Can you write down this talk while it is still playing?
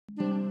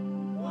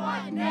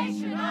One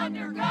nation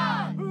under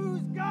God.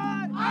 Who's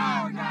God?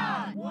 Our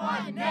God.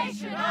 One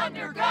nation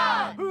under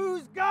God.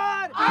 Who's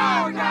God?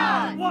 Our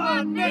God.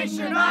 One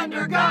nation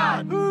under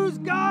God. Who's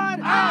God?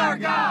 Our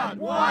God.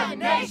 One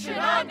nation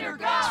under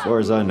God. As far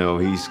as I know,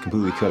 he's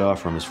completely cut off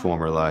from his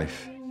former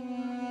life.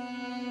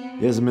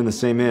 He hasn't been the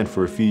same man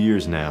for a few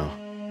years now.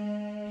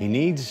 He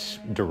needs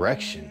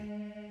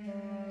direction.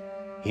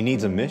 He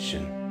needs a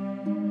mission.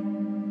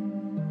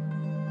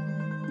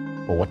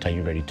 But what are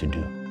you ready to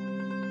do?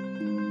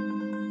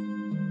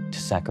 To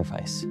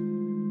sacrifice.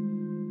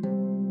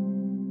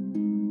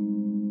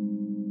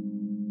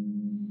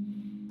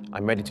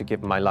 I'm ready to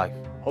give my life.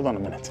 Hold on a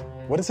minute.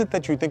 What is it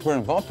that you think we're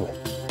involved with?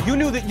 You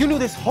knew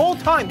this whole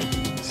time.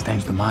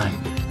 Stains the mind.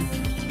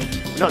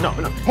 No.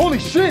 Holy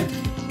shit!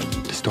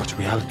 Distorts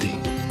reality.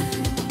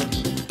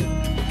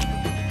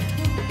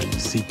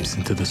 Seeps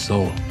into the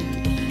soul.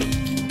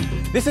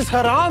 This is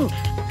haram.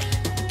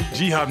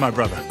 Jihad, my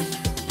brother.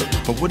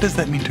 But what does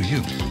that mean to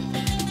you?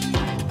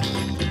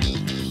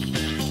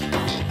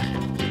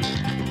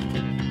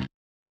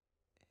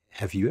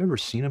 Have you ever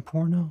seen a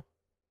porno?